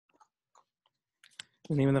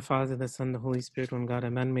In the name of the Father, the Son, the Holy Spirit, one God,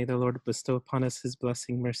 amen. May the Lord bestow upon us his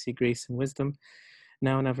blessing, mercy, grace, and wisdom,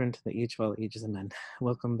 now and ever into the age of all ages, amen.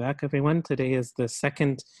 Welcome back, everyone. Today is the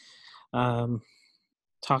second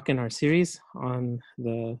talk in our series on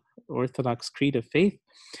the Orthodox Creed of Faith.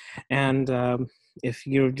 And if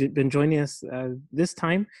you've been joining us this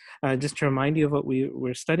time, just to remind you of what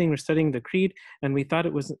we're studying the Creed, and we thought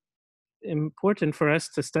it was important for us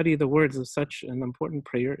to study the words of such an important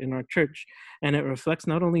prayer in our church. And it reflects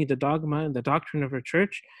not only the dogma and the doctrine of our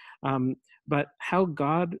church, but how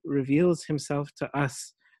God reveals himself to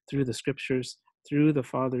us through the scriptures, through the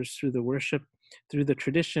fathers, through the worship, through the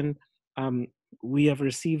tradition. We have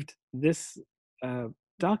received this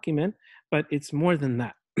document, but it's more than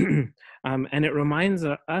that. And it reminds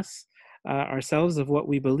us ourselves of what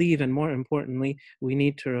we believe, and more importantly, we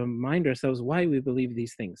need to remind ourselves why we believe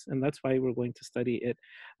these things, and that's why we're going to study it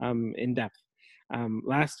in depth.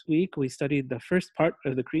 Last week we studied the first part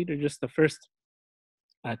of the creed, or just the first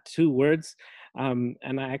two words, and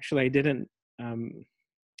I didn't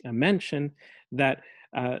mention that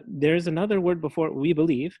there's another word before we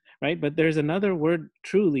believe, right? But there's another word,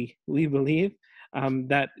 truly we believe,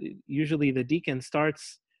 that usually the deacon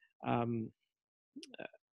starts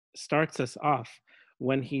us off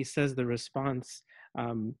when he says the response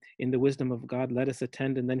in the wisdom of God, let us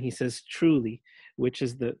attend, and then he says truly, which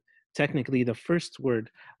is technically the first word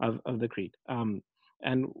of the creed.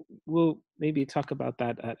 And we'll maybe talk about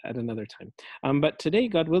that at another time. But today,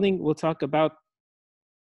 God willing, we'll talk about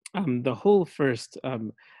the whole first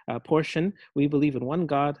portion. We believe in one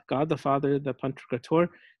God, God the Father, the Pantocrator,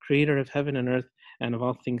 creator of heaven and earth, and of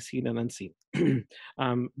all things seen and unseen.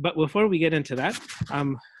 But before we get into that,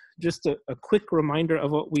 just a quick reminder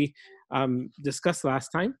of what we discussed last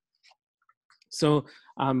time. So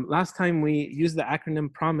last time we used the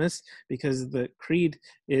acronym PROMISE because the creed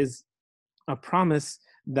is a promise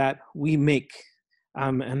that we make.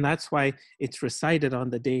 And that's why it's recited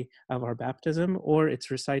on the day of our baptism, or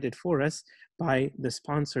it's recited for us by the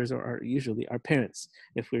sponsors, or usually our parents,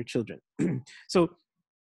 if we're children. So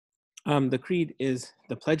the creed is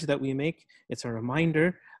the pledge that we make. It's a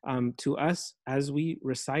reminder to us as we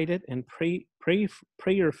recite it and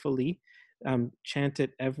prayerfully chant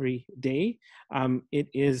it every day. It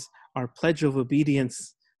is our pledge of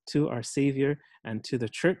obedience to our Savior and to the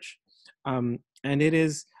church. And it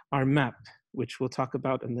is our map, which we'll talk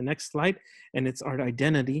about in the next slide. And it's our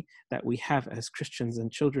identity that we have as Christians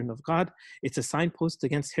and children of God. It's a signpost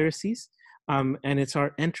against heresies. And it's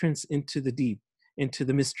our entrance into the deep, into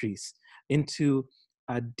the mysteries, into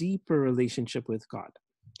a deeper relationship with God.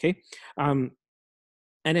 Okay. And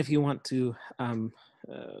if you want to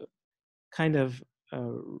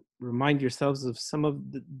remind yourselves of some of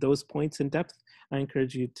those points in depth, I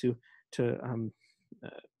encourage you to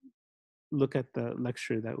look at the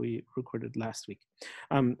lecture that we recorded last week.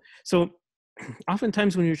 So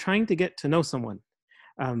oftentimes when you're trying to get to know someone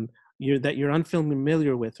that you're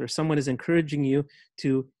unfamiliar with, or someone is encouraging you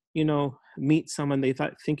to, meet someone they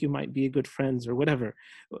think you might be good friends or whatever,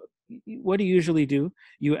 what do you usually do?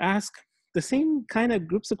 You ask the same kind of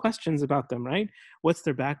groups of questions about them, right? What's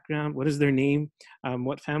their background? What is their name?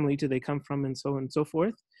 What family do they come from? And so on and so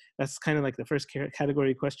forth. That's kind of like the first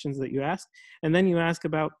category of questions that you ask. And then you ask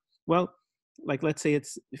about, well, like, let's say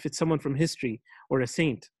if it's someone from history or a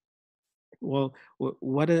saint. Well,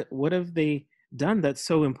 what have they done that's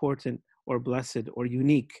so important or blessed or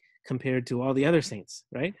unique compared to all the other saints,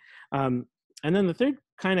 right? And then the third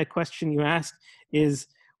kind of question you ask is,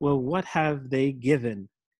 well, what have they given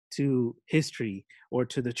to history or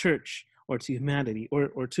to the church or to humanity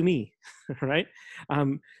or to me, right?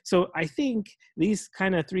 So I think these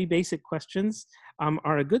kind of three basic questions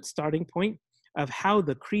are a good starting point of how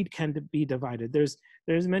the creed can be divided. There's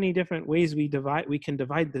many different ways we can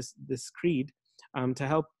divide this creed to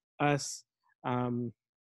help us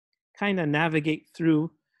kind of navigate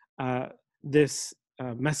through this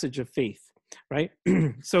message of faith, right?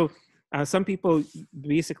 So some people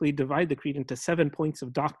basically divide the creed into 7 points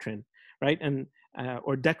of doctrine, right? And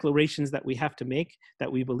or declarations that we have to make,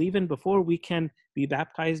 that we believe in before we can be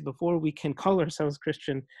baptized, before we can call ourselves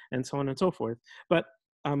Christian, and so on and so forth. But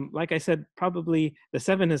like I said, probably the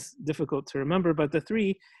 7 is difficult to remember, but the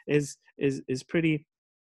 3 is pretty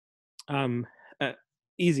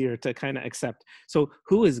easier to kind of accept. So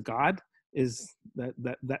who is God? Is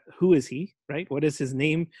that who is he, right? What is his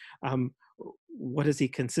name? What does he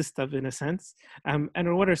consist of, in a sense? And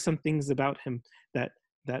what are some things about him that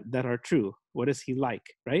are true? What is he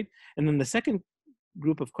like, right? And then the second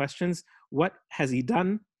group of questions, what has he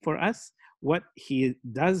done for us? what he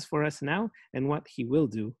does for us now and what he will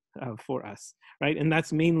do for us, right? And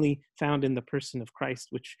that's mainly found in the person of Christ,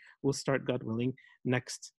 which we'll start, God willing,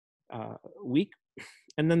 next week.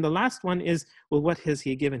 And then the last one is, well, what has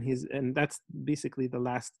he given? And that's basically the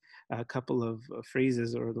last couple of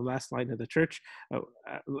phrases, or the last line of the church,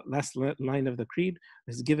 last line of the creed,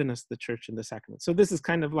 has given us the church and the sacrament. So this is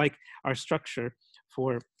kind of like our structure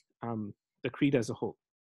for the creed as a whole.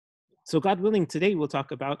 So God willing, today we'll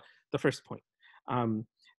talk about the first point.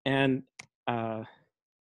 And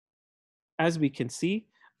as we can see,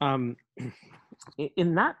 in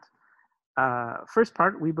that first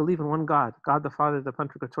part, we believe in one God, God the Father, the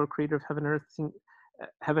Pantocrator, creator of heaven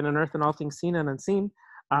and earth, and all things seen and unseen.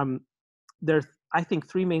 There's, I think,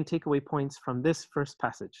 three main takeaway points from this first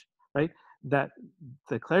passage, right? That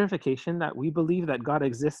the clarification that we believe that God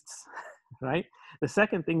exists, right? The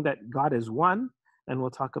second thing, that God is one, and we'll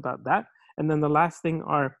talk about that. And then the last thing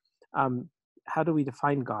are, how do we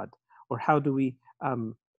define God, or how do we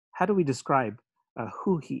describe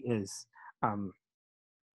who He is?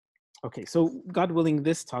 Okay, so God willing,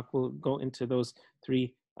 this talk will go into those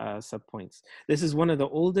three subpoints. This is one of the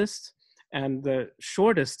oldest and the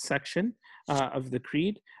shortest section of the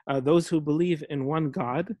creed. Those who believe in one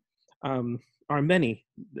God are many,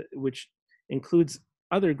 which includes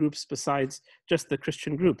other groups besides just the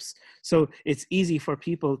Christian groups. So it's easy for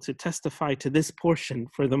people to testify to this portion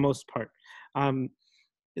for the most part,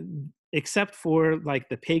 except for like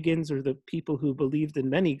the pagans or the people who believed in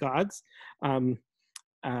many gods,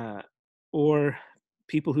 or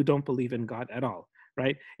people who don't believe in God at all,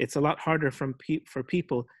 right? It's a lot harder for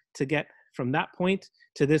people to get from that point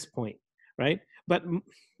to this point, right? But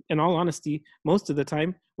in all honesty, most of the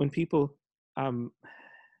time when people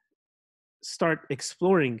start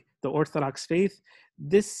exploring the Orthodox faith,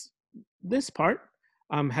 this part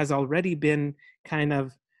has already been kind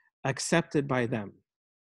of accepted by them.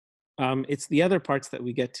 It's the other parts that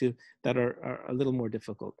we get to that are a little more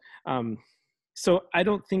difficult. So I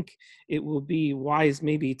don't think it will be wise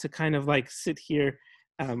maybe to kind of like sit here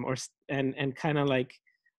and kind of like,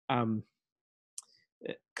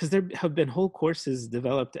 because there have been whole courses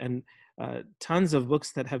developed and tons of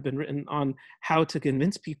books that have been written on how to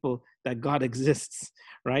convince people that God exists,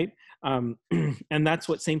 right? And that's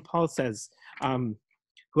what St. Paul says.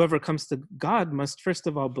 Whoever comes to God must first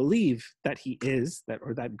of all believe that he is,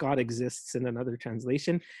 or that God exists in another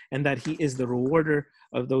translation, and that he is the rewarder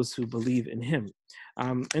of those who believe in him.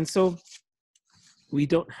 And so we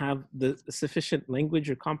don't have the sufficient language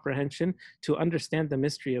or comprehension to understand the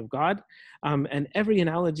mystery of God. And every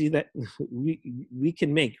analogy that we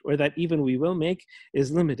can make, or that even we will make, is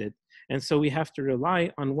limited. And so we have to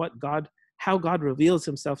rely on how God reveals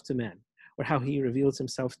himself to man, or how he reveals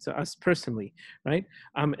himself to us personally, right?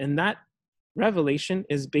 And that revelation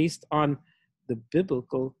is based on the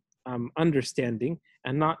biblical understanding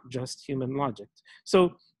and not just human logic.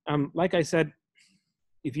 So like I said,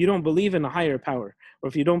 if you don't believe in a higher power, or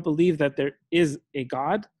if you don't believe that there is a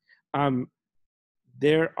God,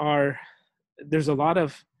 there's a lot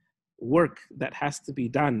of work that has to be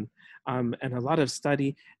done, and a lot of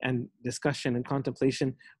study and discussion and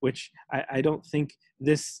contemplation, which I don't think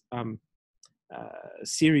this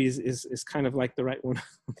series is kind of like the right one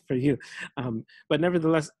for you. But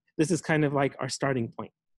nevertheless, this is kind of like our starting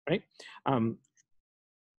point, right?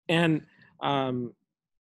 And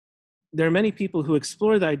there are many people who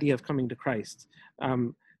explore the idea of coming to Christ.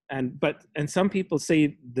 And some people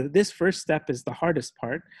say this first step is the hardest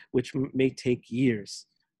part, which may take years,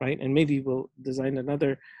 right? And maybe we'll design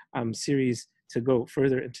another series to go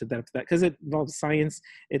further into depth that, because it involves science,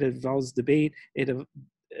 it involves debate, it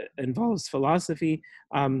involves philosophy,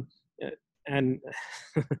 and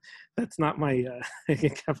that's not my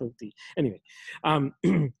cup of tea. Anyway,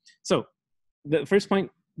 so the first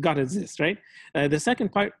point, God exists, right? The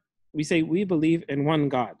second part, we say we believe in one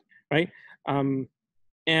God, right?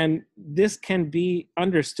 And this can be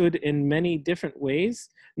understood in many different ways,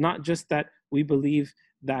 not just that we believe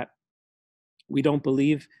that we don't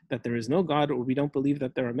believe that there is no God, or we don't believe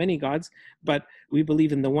that there are many gods, but we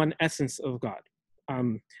believe in the one essence of God.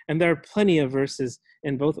 And there are plenty of verses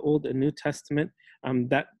in both Old and New Testament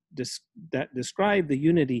that describe the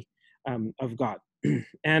unity of God.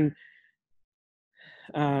 And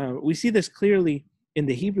we see this clearly in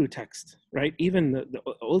the Hebrew text, right? Even the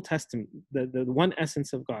Old Testament, the one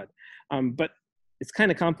essence of God. But it's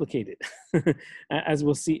kind of complicated, as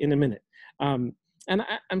we'll see in a minute. And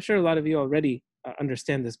I'm sure a lot of you already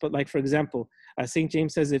understand this, but like, for example, St.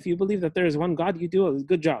 James says, if you believe that there is one God, you do a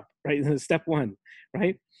good job, right? Step one,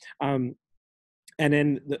 right? And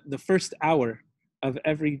in the first hour of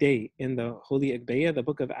every day in the Holy Agpeya, the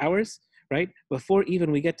Book of Hours, right? Before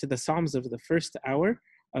even we get to the Psalms of the first hour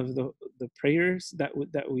of the prayers that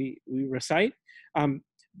we recite,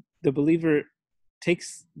 the believer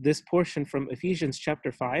takes this portion from Ephesians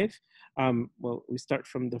chapter 5. Well, we start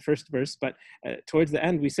from the first verse, but towards the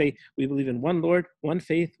end we say we believe in one Lord, one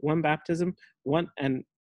faith, one baptism, one, and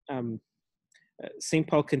St.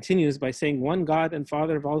 Paul continues by saying, one God and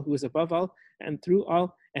Father of all, who is above all and through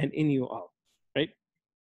all and in you all, right?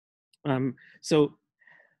 So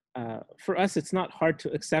for us, it's not hard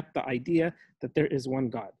to accept the idea that there is one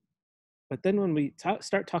God. But then when we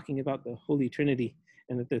start talking about the Holy Trinity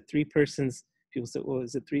and that the three persons, people say, well,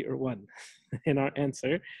 is it three or one? And our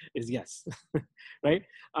answer is yes, right?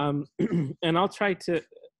 And I'll try to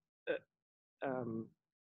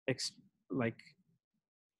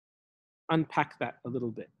unpack that a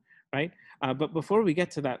little bit, right? But before we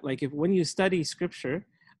get to that, like when you study scripture,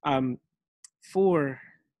 for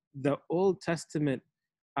the Old Testament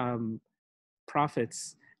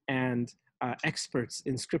prophets and experts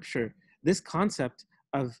in scripture, this concept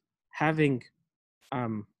of having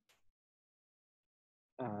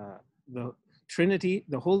the Trinity,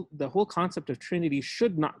 the whole concept of Trinity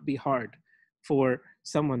should not be hard for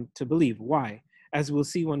someone to believe. Why? As we'll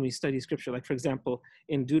see when we study scripture. Like, for example,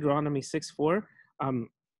 in Deuteronomy 6:4,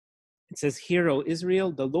 it says, "Hear, O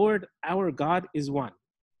Israel, the Lord our God is one,"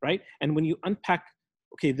 right? And when you unpack,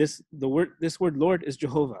 okay, this word Lord is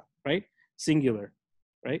Jehovah, right? Singular,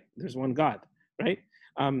 right? There's one God, right?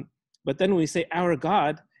 But then when we say our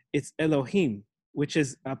God, it's Elohim, which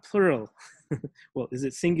is a plural. Well, is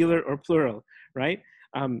it singular or plural, right?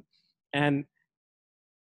 And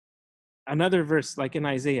another verse, like in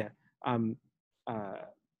Isaiah,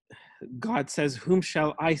 God says, "Whom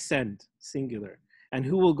shall I send?" Singular. "And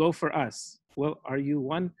who will go for us?" Well, are you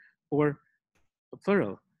one or a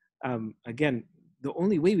plural? Again, the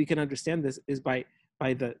only way we can understand this is by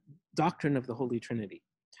the doctrine of the Holy Trinity.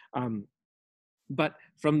 But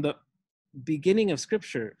from the beginning of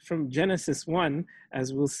Scripture, from Genesis 1,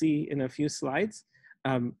 as we'll see in a few slides,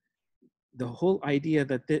 the whole idea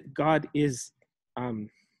that God is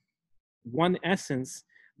one essence,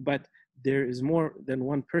 but there is more than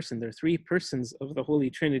one person. There are three persons of the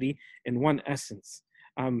Holy Trinity in one essence.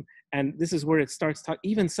 And this is where it starts talking.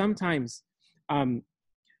 Even sometimes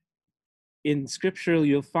in Scripture,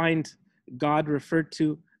 you'll find God referred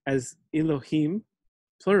to as Elohim,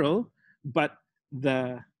 plural, but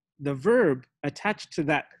the verb attached to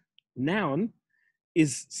that noun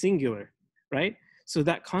is singular, right? So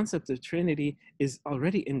that concept of Trinity is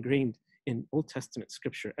already ingrained in Old Testament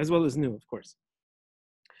scripture, as well as New, of course.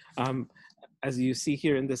 As you see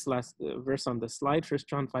here in this last verse on the slide, 1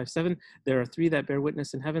 John 5:7, there are three that bear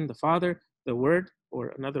witness in heaven: the Father, the Word, or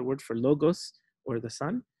another word for Logos, or the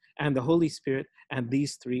Son, and the Holy Spirit, and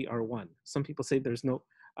these three are one. Some people say there's no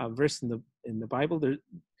verse in the Bible.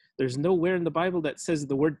 There's nowhere in the Bible that says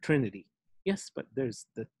the word Trinity. Yes, but there's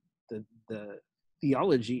the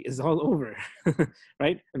theology is all over,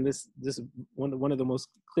 right? And this is one of the most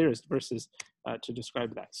clearest verses to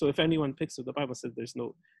describe that. So if anyone picks up the Bible and says there's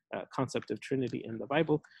no concept of Trinity in the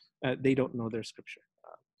Bible, they don't know their scripture,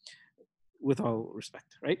 with all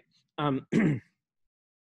respect, right?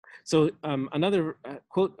 So another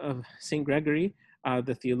quote of St. Gregory,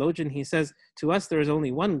 the theologian, he says, "To us there is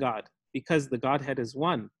only one God, because the Godhead is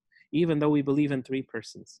one, even though we believe in three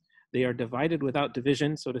persons. They are divided without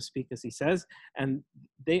division," so to speak, as he says, "and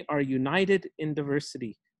they are united in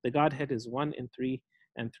diversity. The Godhead is one in three,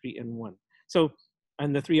 and three in one." So,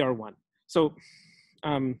 and the three are one. So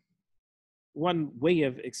one way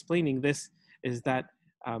of explaining this is that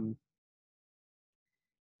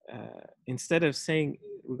instead of saying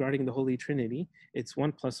regarding the Holy Trinity, it's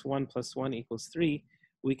 1 + 1 + 1 = 3,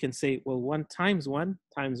 we can say, well, 1 times 1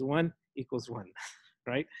 times 1 = 1,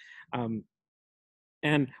 right?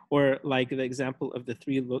 And or like the example of the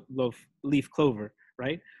three-leaf clover,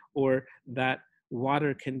 right? Or that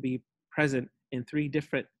water can be present in three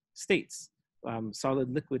different states, solid,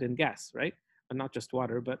 liquid, and gas, right? And not just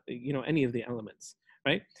water, but any of the elements,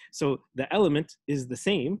 right? So the element is the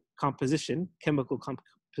same composition, chemical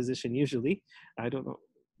composition usually. I don't know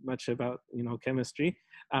much about chemistry,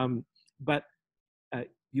 but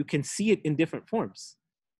you can see it in different forms,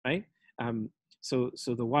 right? So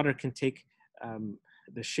the water can take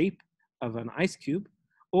the shape of an ice cube,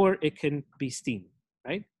 or it can be steam,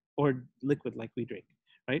 right? Or liquid like we drink,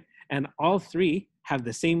 right? And all three have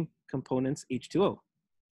the same components, H2O,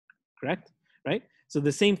 correct? Right? So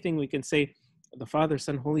the same thing we can say, the Father,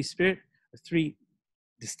 Son, Holy Spirit are three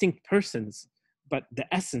distinct persons, but the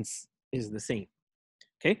essence is the same,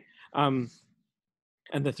 okay? And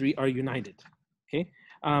the three are united, okay?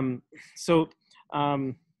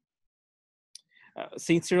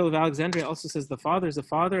 Saint Cyril of Alexandria also says the Father is a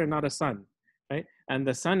father and not a son, right? And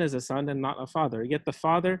the Son is a son and not a father. Yet the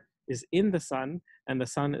Father is in the Son and the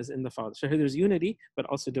Son is in the Father. So here there's unity, but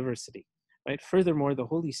also diversity, right? Furthermore, the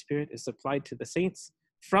Holy Spirit is supplied to the saints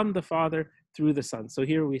from the Father through the Son. So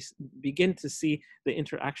here we begin to see the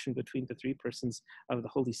interaction between the three persons of the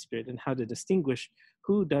Holy Spirit and how to distinguish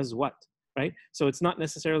who does what, right? So it's not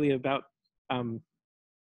necessarily about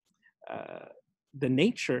the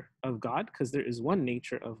nature of God, because there is one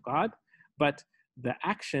nature of God, but the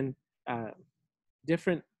action,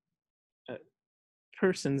 different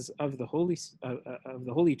persons of the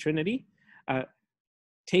Holy Trinity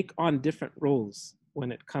take on different roles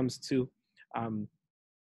when it comes to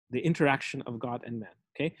the interaction of God and man.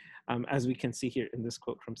 Okay, as we can see here in this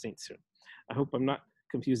quote from Saint Cyril. I hope I'm not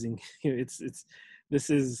confusing you. This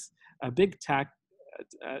is a big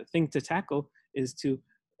thing to tackle, is to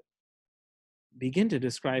begin to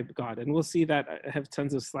describe God. And we'll see that I have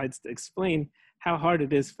tons of slides to explain how hard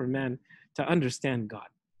it is for man to understand God.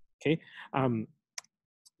 Okay,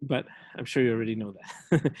 but I'm sure you already know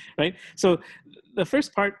that, right? So the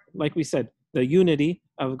first part, like we said, the unity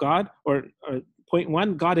of God, or point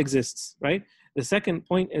one, God exists, right? The second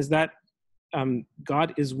point is that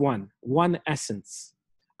God is one essence.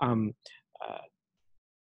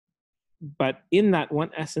 But in that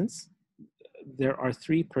one essence, there are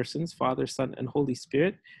three persons, Father, Son, and Holy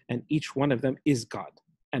Spirit, and each one of them is God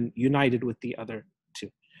and united with the other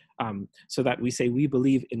two. So that we say we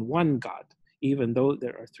believe in one God, even though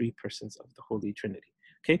there are three persons of the Holy Trinity.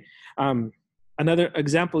 Okay. Another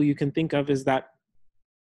example you can think of is that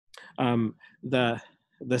the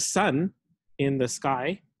sun in the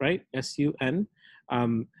sky, right? S-U-N,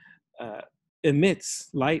 emits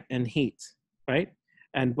light and heat, right?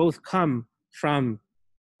 And both come from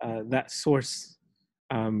that source,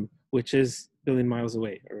 which is a billion miles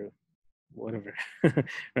away or whatever,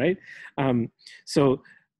 right? So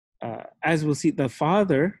as we'll see, the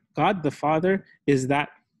Father, God the Father, is that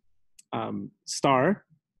star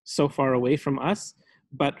so far away from us,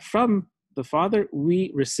 but from the Father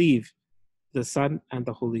we receive the Son and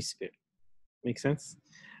the Holy Spirit. Make sense?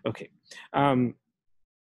 Okay. And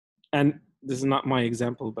this is not my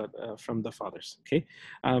example, but from the Fathers. Okay.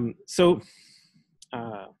 So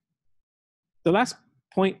the last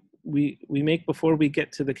point we make before we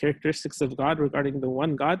get to the characteristics of God regarding the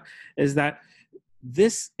one God is that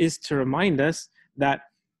this is to remind us that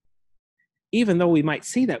even though we might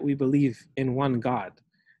say that we believe in one God,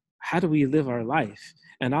 how do we live our life?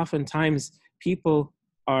 And oftentimes people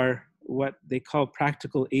are what they call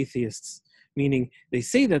practical atheists, meaning they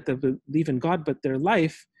say that they believe in God, but their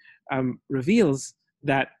life reveals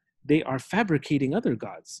that they are fabricating other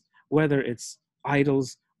gods, whether it's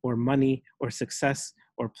idols or money or success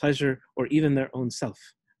or pleasure or even their own self,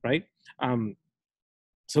 right?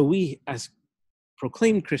 So we as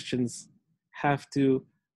proclaimed Christians have to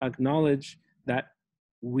acknowledge that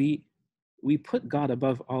we put God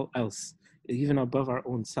above all else, even above our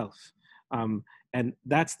own self. And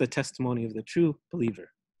that's the testimony of the true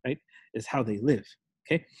believer, right? Is how they live,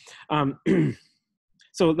 okay?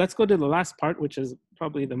 So let's go to the last part, which is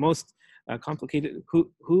probably the most complicated.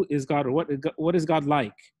 Who is God, or what is God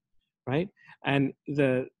like, right? And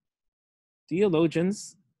the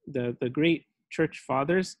theologians, the great church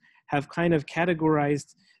fathers, have kind of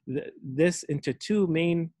categorized this into two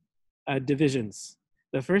main divisions.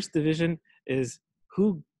 The first division is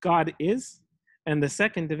who God is, and the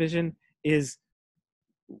second division is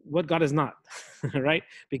what God is not, right?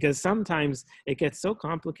 Because sometimes it gets so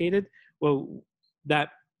complicated, that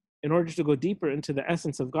in order to go deeper into the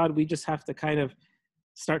essence of God, we just have to kind of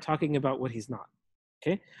start talking about what he's not,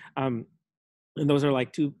 okay? And those are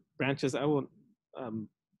like two branches. I won't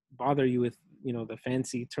bother you with, the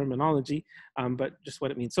fancy terminology, but just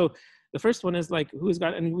what it means. So the first one is like, who is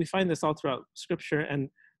God? And we find this all throughout Scripture, and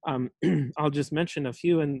I'll just mention a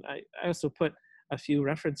few, and I also put a few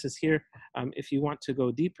references here if you want to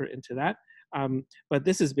go deeper into that. But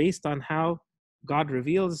this is based on how God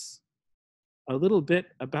reveals a little bit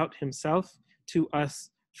about himself to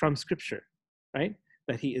us from Scripture, right?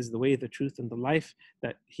 That he is the way, the truth, and the life,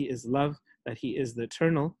 that he is love, that he is the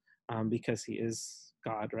eternal, because he is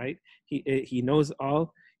God, right? He knows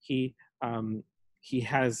all, he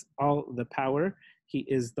has all the power, he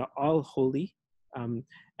is the all holy,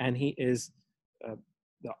 and he is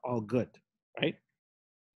the all good, right?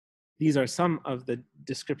 These are some of the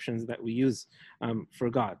descriptions that we use for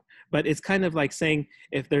God. But it's kind of like saying,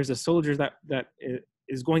 if there's a soldier that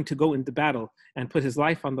is going to go into battle and put his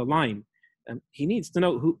life on the line, he needs to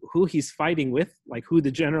know who he's fighting with, like who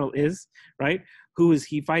the general is, right? Who is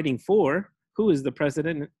he fighting for? Who is the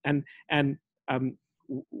president? And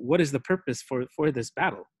what is the purpose for this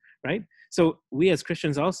battle, right? So we as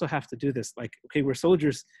Christians also have to do this. Like, okay, we're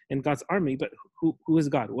soldiers in God's army, but who is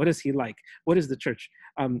God? What is He like? What is the church?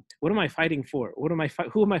 What am I fighting for?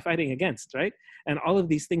 Who am I fighting against, right? And all of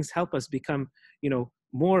these things help us become,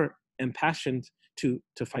 more impassioned to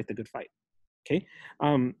fight the good fight. Okay,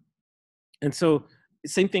 and so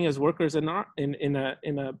same thing as workers in a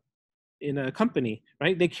company,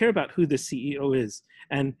 right? They care about who the CEO is,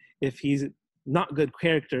 and if he's not good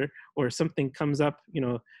character or something comes up,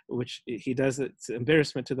 which he does, it's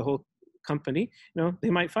embarrassment to the whole company,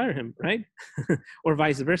 they might fire him, right? Or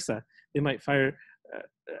vice versa. They might fire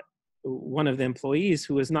one of the employees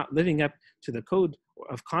who is not living up to the code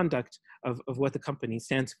of conduct of what the company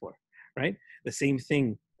stands for, right? The same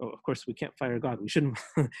thing. Of course, we can't fire God. We shouldn't.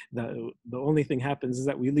 The only thing happens is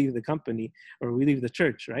that we leave the company or we leave the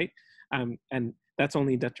church, right? And that's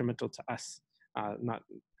only detrimental to us, not,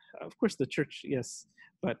 of course, the church, yes.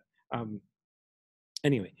 But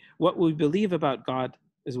anyway, what we believe about God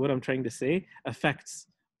is what I'm trying to say affects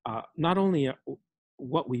not only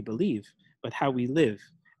what we believe, but how we live.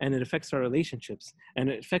 And it affects our relationships, and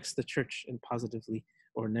it affects the church in positively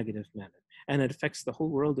or negative manner. And it affects the whole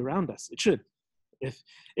world around us. It should. If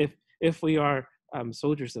we are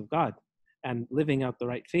soldiers of God and living out the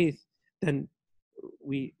right faith, then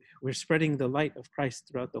we're spreading the light of Christ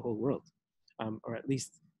throughout the whole world, or at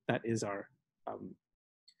least that is our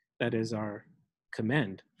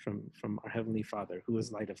command from our Heavenly Father, who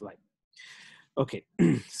is light of light. Okay,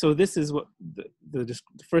 so this is what the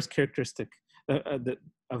first characteristic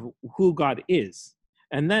of who God is,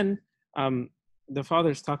 and then the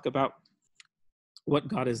fathers talk about what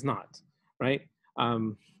God is not, right?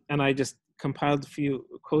 And I just compiled a few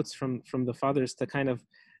quotes from the fathers to kind of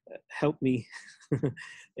help me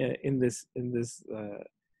in this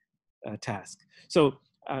task. So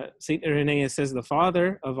Saint Irenaeus says, the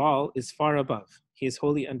Father of all is far above. He is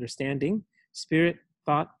wholly understanding, spirit,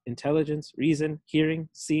 thought, intelligence, reason, hearing,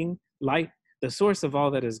 seeing, light, the source of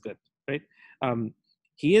all that is good, right?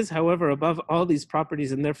 He is, however, above all these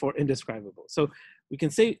properties and therefore indescribable. So we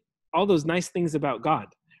can say all those nice things about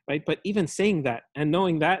God, right? But even saying that and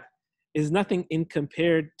knowing that is nothing in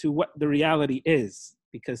compared to what the reality is,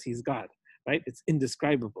 because he's God, right? It's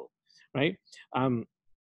indescribable, right?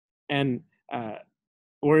 And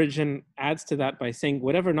Origen adds to that by saying,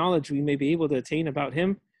 whatever knowledge we may be able to attain about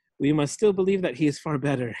him, we must still believe that he is far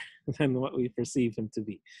better than what we perceive him to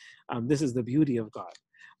be. This is the beauty of God.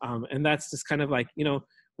 And that's just kind of like,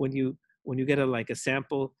 when you get a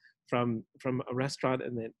sample from a restaurant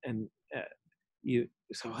and you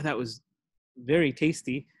so that was very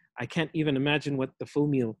tasty. I can't even imagine what the full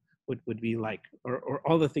meal would be like, or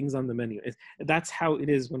all the things on the menu. That's how it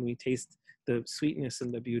is when we taste the sweetness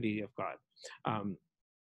and the beauty of God.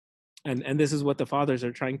 And this is what the fathers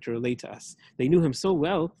are trying to relate to us. They knew him so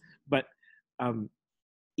well, but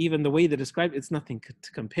even the way they describe it's nothing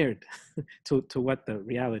compared to what the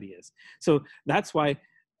reality is. So that's why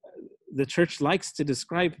the church likes to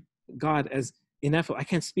describe God as ineffable. I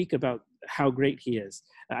can't speak about how great he is.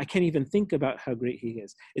 I can't even think about how great he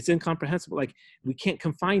is. It's incomprehensible. Like, we can't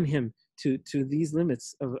confine him to these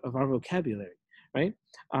limits of our vocabulary, right?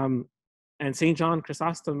 And St. John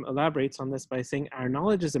Chrysostom elaborates on this by saying, our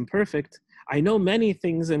knowledge is imperfect. I know many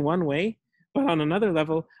things in one way, but on another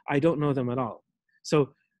level, I don't know them at all. So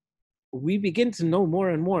we begin to know more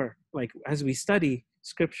and more, like as we study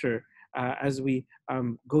scripture, as we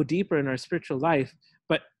go deeper in our spiritual life,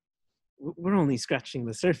 but we're only scratching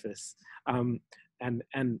the surface. And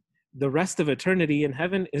the rest of eternity in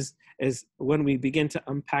heaven is when we begin to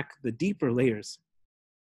unpack the deeper layers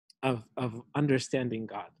of understanding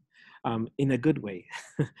God in a good way,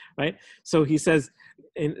 right? So he says,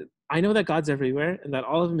 I know that God's everywhere and that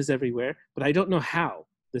all of him is everywhere, but I don't know how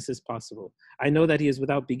this is possible. I know that he is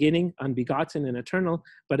without beginning, unbegotten and eternal,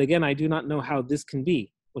 but again, I do not know how this can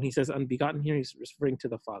be. When he says unbegotten here, he's referring to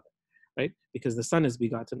the Father, right? Because the Son is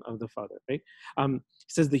begotten of the Father, right? He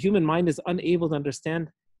says the human mind is unable to understand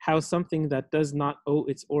how something that does not owe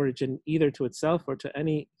its origin either to itself or to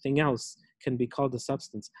anything else can be called a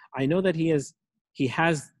substance. I know that he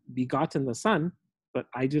has begotten the Son, but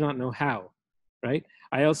I do not know how, right?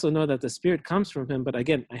 I also know that the Spirit comes from him, but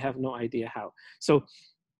again, I have no idea how. So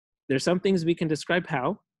there's some things we can describe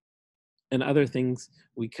how, and other things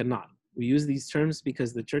we cannot. We use these terms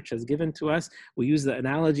because the church has given to us. We use the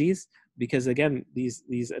analogies because, again,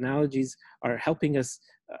 these analogies are helping us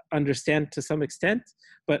understand to some extent,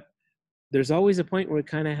 but there's always a point where we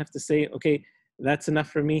kind of have to say, okay, that's enough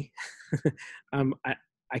for me.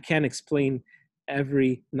 I can't explain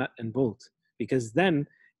every nut and bolt, because then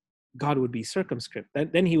God would be circumscribed.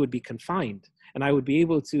 Then he would be confined, and I would be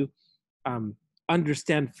able to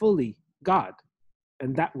understand fully God,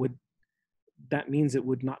 and that means it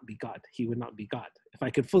would not be God. He would not be God. If I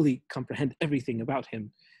could fully comprehend everything about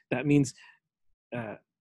him, that means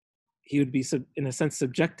he would be, in a sense,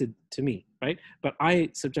 subjected to me, right? But I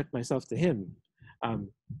subject myself to him.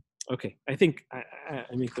 Okay, I think I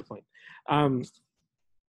make the point.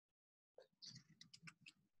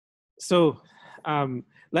 So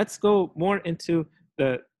let's go more into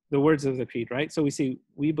the words of the creed, right? So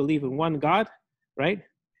we believe in one God, right?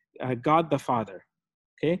 God the Father.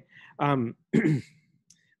 Okay,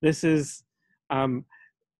 this is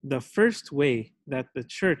the first way that the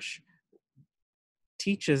church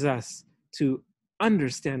teaches us to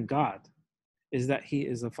understand God, is that he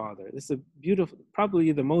is a father. This is a beautiful,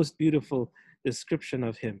 probably the most beautiful description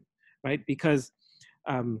of him, right? Because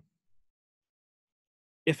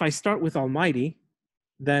if I start with Almighty,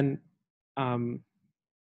 then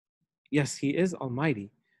yes, he is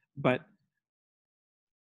Almighty, but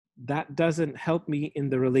that doesn't help me in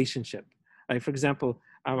the relationship. Like, for example,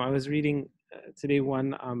 I was reading today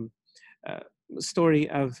one story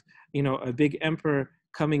of, a big emperor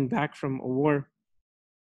coming back from a war,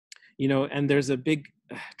 and there's a big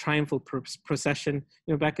triumphal procession,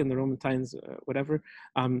 back in the Roman times, whatever,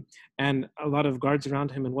 and a lot of guards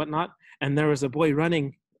around him and whatnot. And there was a boy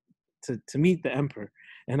running to meet the emperor,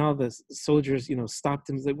 and all the soldiers, stopped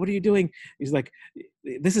him. He's like, "What are you doing?" He's like,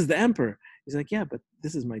 "This is the emperor." He's like, "Yeah, but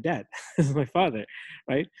this is my dad. This is my father,"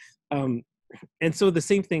 right? And so the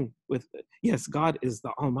same thing with, yes, God is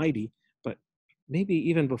the Almighty, but maybe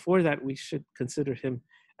even before that, we should consider him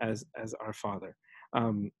as our Father.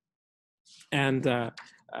 And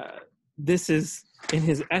this is in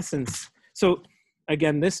his essence. So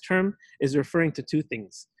again, this term is referring to two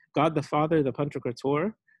things: God the Father, the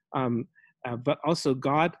Pantocrator, but also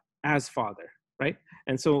God as Father, right?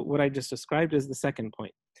 And so what I just described is the second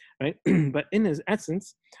point, right? But in his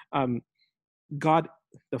essence, God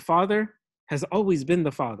the Father has always been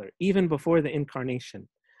the Father, even before the incarnation.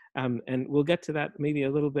 And we'll get to that maybe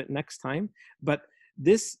a little bit next time. But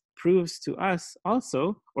this proves to us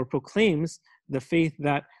also, or proclaims the faith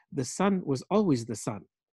that the Son was always the Son,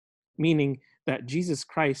 meaning that Jesus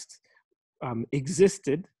Christ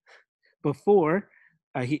existed before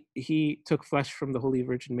he took flesh from the Holy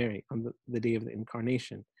Virgin Mary on the day of the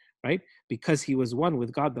incarnation, right? Because he was one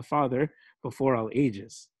with God the Father before all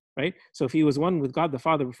ages, right? So if he was one with God the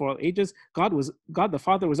Father before all ages, God the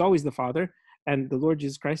Father was always the Father, and the Lord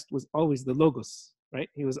Jesus Christ was always the Logos, right?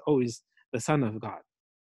 He was always the Son of God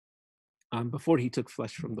before he took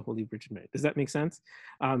flesh from the Holy Virgin Mary. Does that make sense?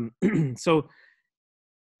 So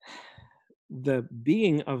the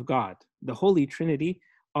being of God, the Holy Trinity,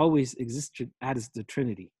 always existed as the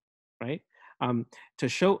Trinity, right? To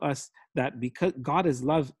show us that because God is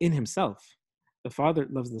love in himself, the Father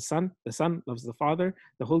loves the Son loves the Father,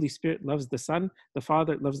 the Holy Spirit loves the Son, the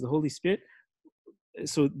Father loves the Holy Spirit.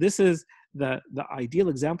 So this is the ideal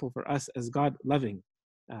example for us as God loving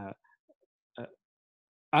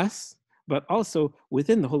us, but also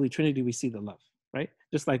within the Holy Trinity, we see the love, right?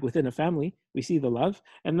 Just like within a family, we see the love,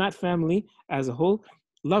 and that family as a whole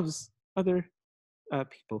loves other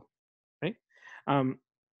people, right?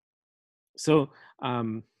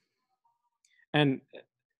 And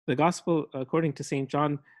the gospel, according to St.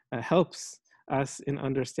 John, helps us in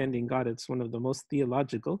understanding God. It's one of the most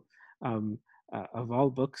theological of all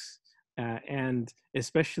books, and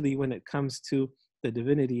especially when it comes to the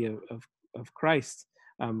divinity of Christ,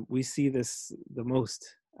 we see this the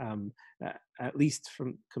most, at least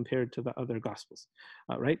from compared to the other gospels,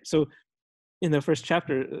 right? So in the first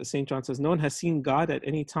chapter, St. John says, "No one has seen God at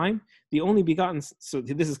any time. The only begotten," so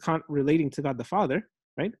this is relating to God the Father,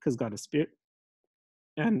 right? Because God is spirit.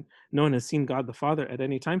 "And no one has seen God the Father at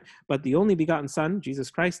any time, but the only begotten Son,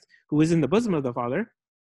 Jesus Christ, who is in the bosom of the Father,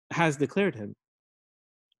 has declared him."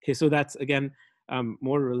 Okay, so that's again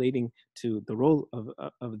more relating to the role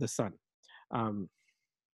of the Son.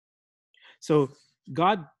 So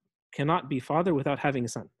God cannot be Father without having a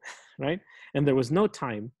Son, right? And there was no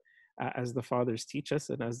time, as the Fathers teach us,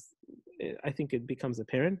 and as I think it becomes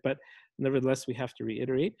apparent, but nevertheless we have to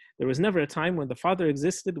reiterate, there was never a time when the Father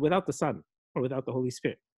existed without the Son or without the Holy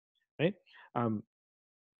Spirit, right?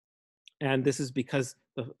 And this is because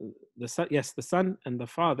the Son, yes, the Son and the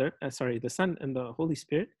Father, the Son and the Holy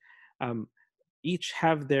Spirit, each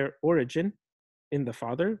have their origin in the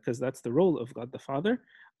Father, because that's the role of God the Father.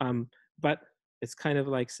 But it's kind of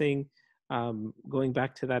like saying, going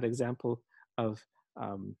back to that example of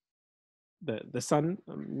the sun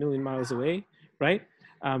a million miles away, right?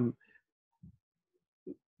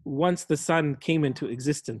 once the sun came into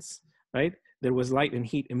existence, right, there was light and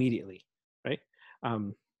heat immediately, right?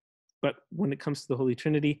 But when it comes to the Holy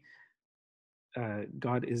Trinity,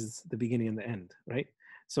 God is the beginning and the end, right?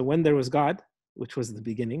 So when there was God, which was the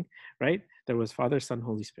beginning, right, there was Father, Son,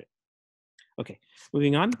 Holy Spirit. Okay,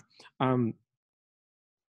 moving on.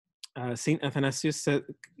 Saint Athanasius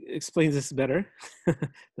explains this better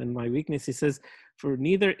than my weakness. He says, "For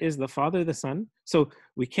neither is the Father the Son." So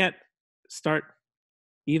we can't start,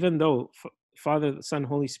 even though Father, Son,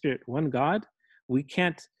 Holy Spirit, one God, we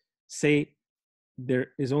can't say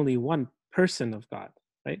there is only one person of God,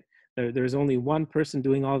 right? There's only one person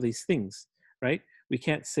doing all these things, right? We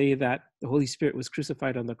can't say that the Holy Spirit was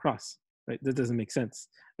crucified on the cross, right? That doesn't make sense,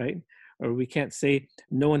 right? Or we can't say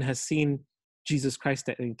no one has seen Jesus Christ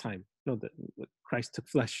at any time. No, that Christ took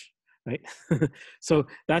flesh, right? So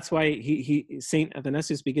that's why Saint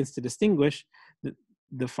Athanasius begins to distinguish that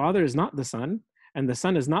the Father is not the Son, and the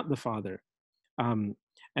Son is not the Father.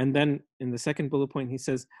 And then in the second bullet point, he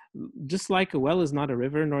says, just like a well is not a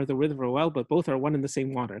river, nor the river a well, but both are one in the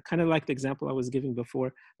same water. Kind of like the example I was giving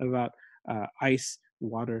before about ice,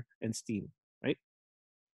 water, and steam, right?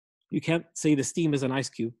 You can't say the steam is an ice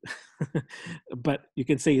cube, but you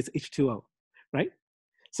can say it's H2O, right?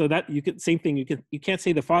 So that you could, same thing, you can't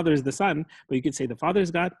say the Father is the Son, but you could say the Father is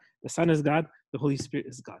God, the Son is God, the Holy Spirit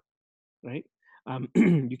is God, right?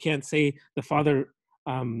 You can't say the Father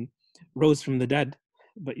rose from the dead,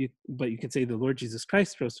 but you can say the Lord Jesus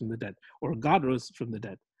Christ rose from the dead, or God rose from the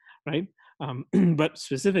dead, right? But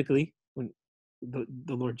specifically, when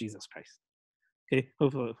the Lord Jesus Christ. Okay,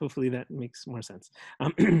 hopefully that makes more sense.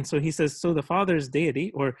 So he says, so the Father's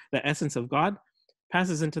deity, or the essence of God,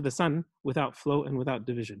 passes into the Son without flow and without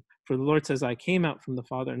division. For the Lord says, I came out from the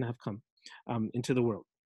Father and have come into the world.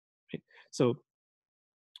 Right? So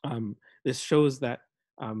this shows that,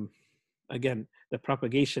 again, the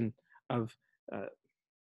propagation of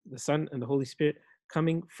the Son and the Holy Spirit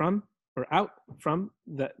coming from or out from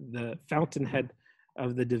the fountainhead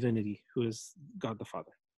of the divinity, who is God the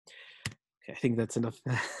Father. Okay, I think that's enough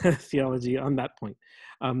theology on that point.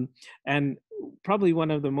 And probably one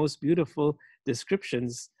of the most beautiful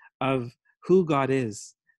descriptions of who God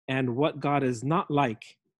is and what God is not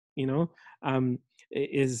like, you know,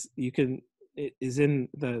 is in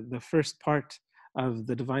the first part of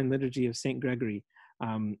the Divine Liturgy of Saint Gregory.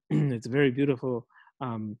 It's very beautiful,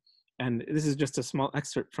 and this is just a small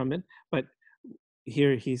excerpt from it, but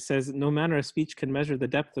here he says, no manner of speech can measure the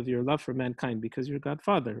depth of your love for mankind, because you're God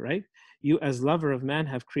Father, right? You as lover of man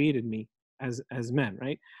have created me as man,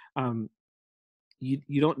 right?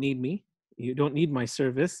 You don't need me, you don't need my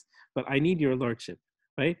service, but I need your lordship,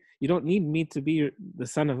 right? You don't need me to be the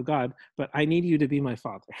Son of God, but I need you to be my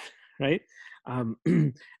Father, right?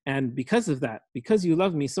 And because of that, because you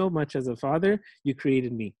love me so much as a father, you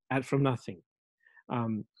created me from nothing.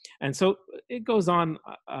 And so it goes on,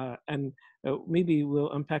 and maybe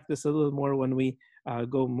we'll unpack this a little more when we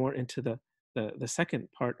go more into the second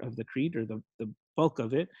part of the creed, or the bulk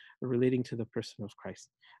of it, relating to the person of Christ.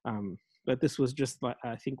 But this was just,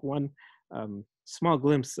 I think, one small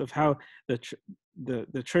glimpse of how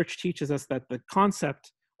the church teaches us that the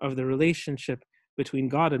concept of the relationship between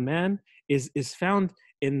God and man is found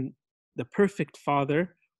in the perfect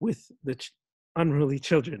Father with the unruly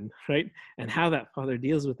children, right? And how that Father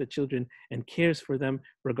deals with the children and cares for them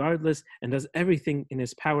regardless, and does everything in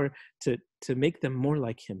his power to make them more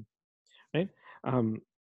like him, right?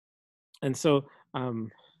 And so,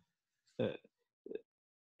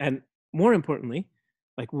 and more importantly,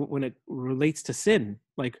 like when it relates to sin,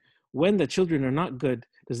 like when the children are not good,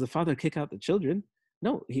 does the Father kick out the children?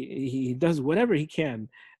 No, he does whatever he can.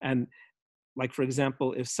 And like, for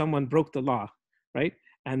example, if someone broke the law, right,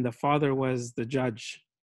 and the Father was the judge,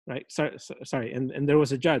 right? Sorry, and there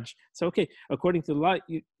was a judge. So okay, according to the law,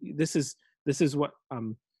 this is what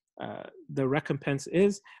the recompense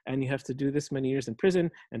is, and you have to do this many years in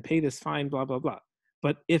prison and pay this fine, blah blah blah.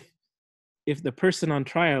 But if the person on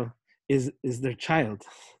trial is their child,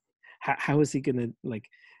 how is he gonna, like,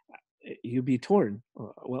 you be torn?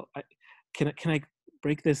 Well, can I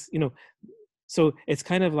break this? You know, so it's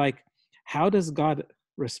kind of like, how does God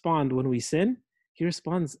respond when we sin? He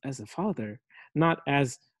responds as a father, not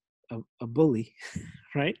as a bully,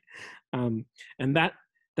 right? And that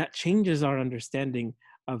changes our understanding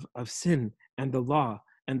of sin and the law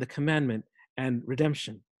and the commandment and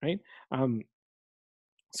redemption, right?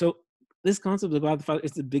 So this concept of God the Father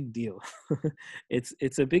is a big deal.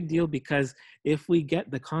 It's a big deal because if we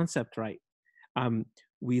get the concept right,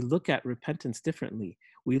 we look at repentance differently.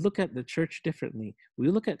 We look at the church differently. We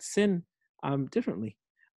look at sin differently.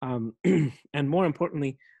 And more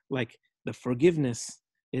importantly, like the forgiveness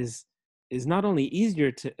is not only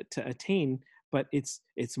easier to attain, but it's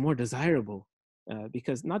more desirable,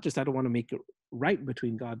 because not just I don't want to make it right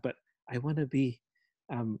between God, but I want to be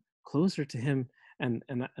closer to Him, and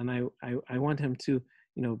I want Him to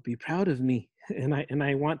be proud of me, and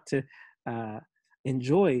I want to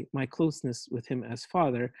enjoy my closeness with Him as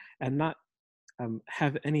Father, and not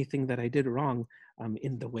have anything that I did wrong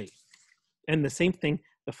in the way. And the same thing,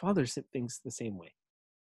 the Father thinks the same way.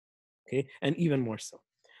 Okay, and even more so.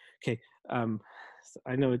 Okay, so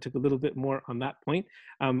I know it took a little bit more on that point.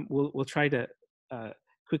 We'll try to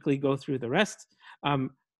quickly go through the rest.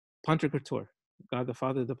 Pantocrator, God the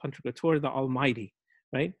Father, the Pantocrator, the Almighty,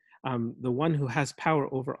 right? The one who has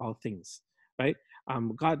power over all things, right?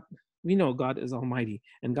 God, we know God is Almighty,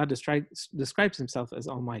 and God describes Himself as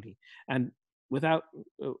Almighty. And without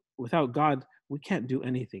God, we can't do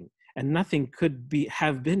anything, and nothing could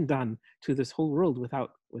have been done to this whole world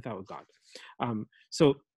without God.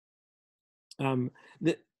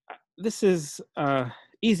 This is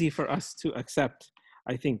easy for us to accept,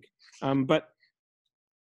 I think, but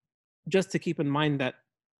just to keep in mind that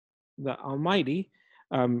the Almighty,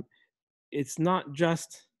 it's not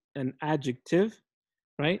just an adjective,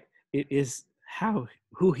 right? It is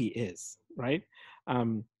who He is, right?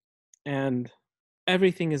 And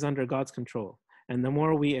everything is under God's control. And the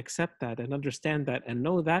more we accept that and understand that and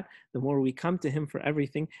know that, the more we come to Him for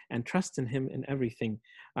everything and trust in Him in everything,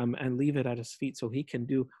 and leave it at His feet so He can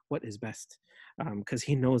do what is best, because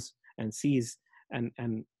He knows and sees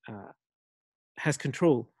and has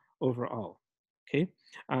control over all. Okay,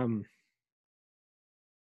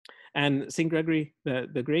 and Saint Gregory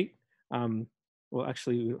the Great. Well,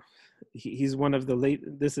 actually, he's one of the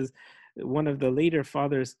This is one of the later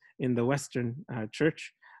fathers in the Western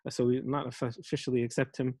Church. So we not officially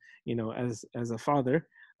accept him, as a father,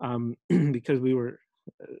 because we were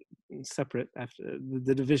separate after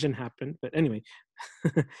the division happened. But anyway,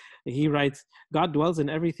 he writes, God dwells in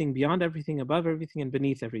everything, beyond everything, above everything, and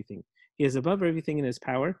beneath everything. He is above everything in His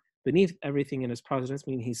power, beneath everything in His providence,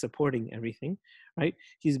 meaning He's supporting everything, right?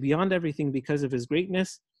 He's beyond everything because of His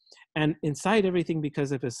greatness, and inside everything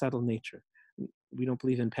because of His subtle nature. We don't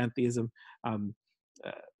believe in pantheism.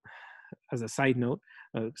 As a side note,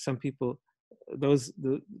 some people,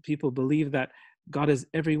 the people believe that God is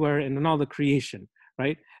everywhere and in all the creation,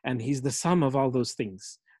 right? And He's the sum of all those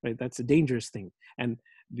things, right? That's a dangerous thing. And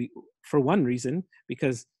for one reason,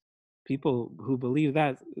 because people who believe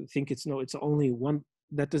that think it's only one.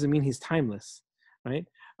 That doesn't mean He's timeless, right?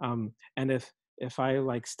 And if I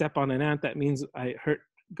like step on an ant, that means I hurt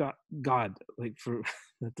God. Like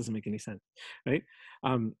that doesn't make any sense, right?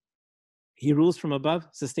 He rules from above,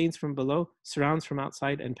 sustains from below, surrounds from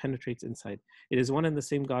outside, and penetrates inside. It is one and the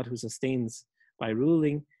same God who sustains by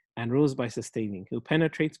ruling and rules by sustaining, who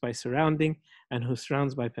penetrates by surrounding, and who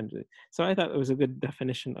surrounds by penetrating. So I thought it was a good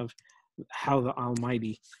definition of how the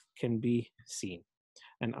Almighty can be seen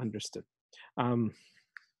and understood. I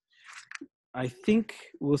think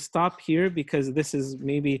we'll stop here because this is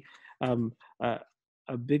maybe a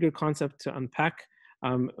bigger concept to unpack.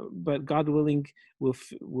 But God willing,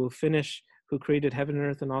 we'll finish who created heaven and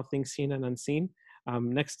earth and all things seen and unseen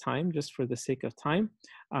next time, just for the sake of time.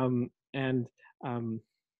 And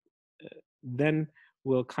then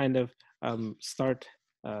we'll kind of start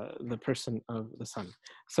the person of the Son.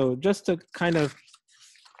 So just to kind of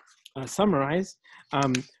summarize,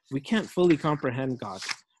 we can't fully comprehend God,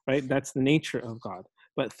 right? That's the nature of God.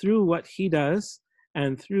 But through what He does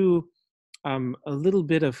and through a little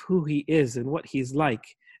bit of who He is and what He's like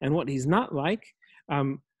and what He's not like,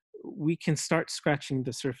 we can start scratching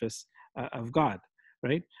the surface of God,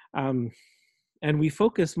 right? And we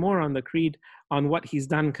focus more on the creed on what He's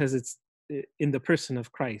done because it's in the person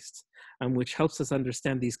of Christ, which helps us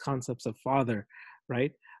understand these concepts of Father,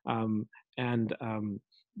 right? And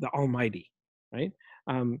the Almighty, right?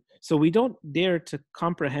 So we don't dare to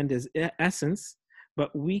comprehend His essence,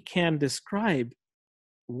 but we can describe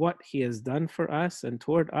what He has done for us and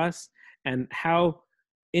toward us, and how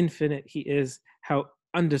infinite He is, how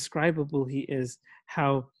undescribable He is,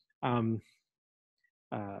 how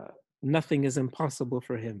nothing is impossible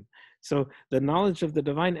for Him. So the knowledge of the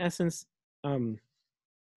divine essence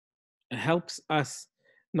helps us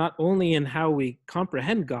not only in how we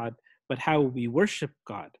comprehend God, but how we worship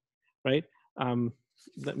God, right?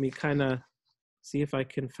 Let me kind of see if I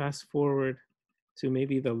can fast forward to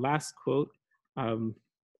maybe the last quote.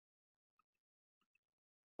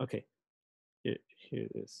 Okay, here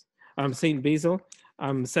it is. Saint Basil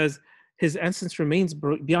says, His essence remains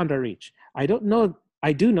beyond our reach. I do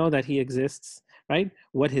know that He exists, right?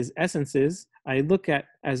 What His essence is, I look at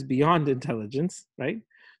as beyond intelligence, right?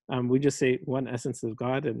 We just say one essence of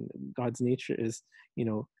God, and God's nature is,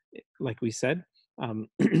 like we said.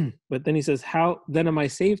 But then he says, how then am I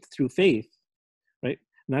saved? Through faith, right?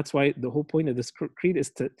 And that's why the whole point of this creed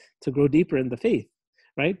is to grow deeper in the faith,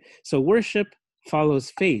 right? So worship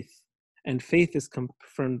follows faith, and faith is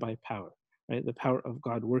confirmed by power, right? The power of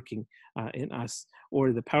God working in us,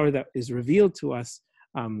 or the power that is revealed to us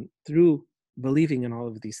through believing in all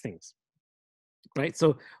of these things, right?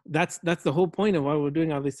 So that's the whole point of why we're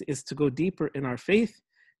doing all this, is to go deeper in our faith,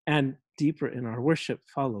 and deeper in our worship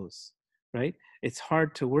follows, right? It's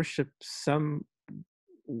hard to worship some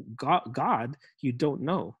God you don't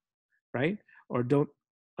know, right? Or don't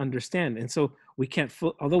understand. And so we can't,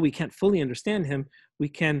 although we can't fully understand him, we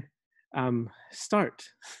can start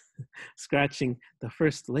scratching the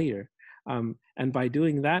first layer. And by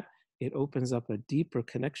doing that, it opens up a deeper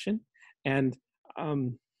connection, and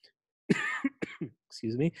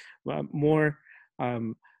excuse me, more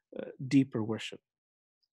deeper worship.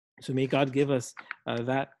 So may God give us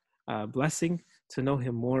that blessing to know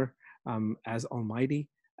him more as Almighty,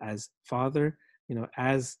 as Father,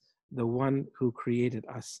 as the one who created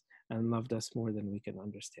us and loved us more than we can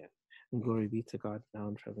understand. And glory be to God now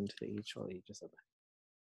and forever into the age, all ages. Amen.